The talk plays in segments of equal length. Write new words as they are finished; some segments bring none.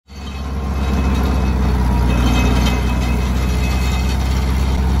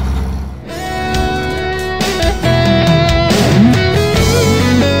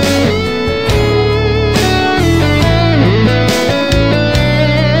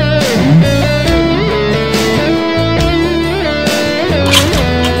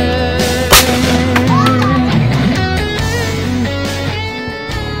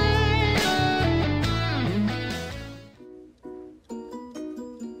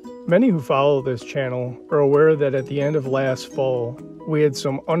Many who follow this channel are aware that at the end of last fall, we had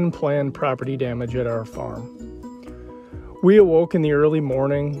some unplanned property damage at our farm. We awoke in the early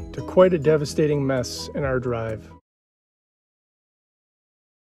morning to quite a devastating mess in our drive.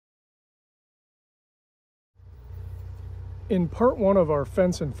 In part one of our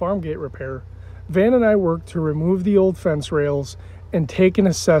fence and farm gate repair, Van and I worked to remove the old fence rails and take an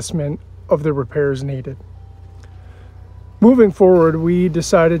assessment of the repairs needed. Moving forward, we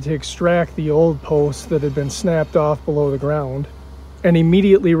decided to extract the old posts that had been snapped off below the ground and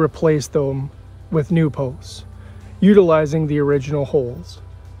immediately replace them with new posts, utilizing the original holes.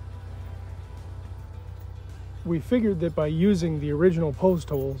 We figured that by using the original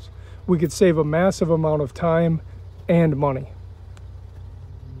post holes, we could save a massive amount of time and money.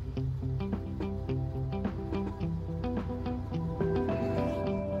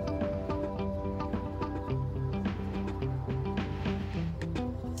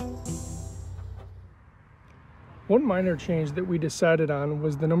 One minor change that we decided on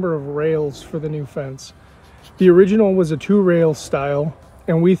was the number of rails for the new fence. The original was a 2-rail style,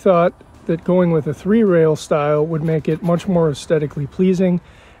 and we thought that going with a 3-rail style would make it much more aesthetically pleasing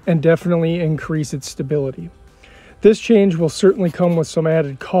and definitely increase its stability. This change will certainly come with some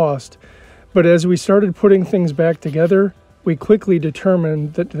added cost, but as we started putting things back together, we quickly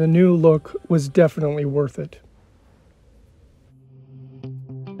determined that the new look was definitely worth it.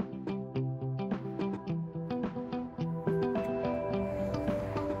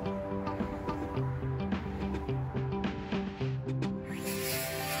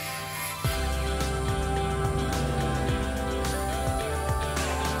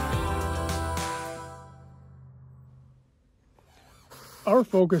 Our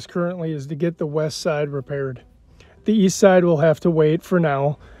focus currently is to get the west side repaired. The east side will have to wait for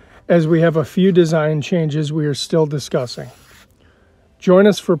now, as we have a few design changes we are still discussing. Join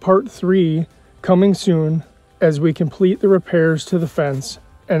us for part 3 coming soon as we complete the repairs to the fence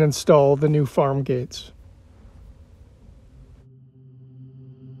and install the new farm gates.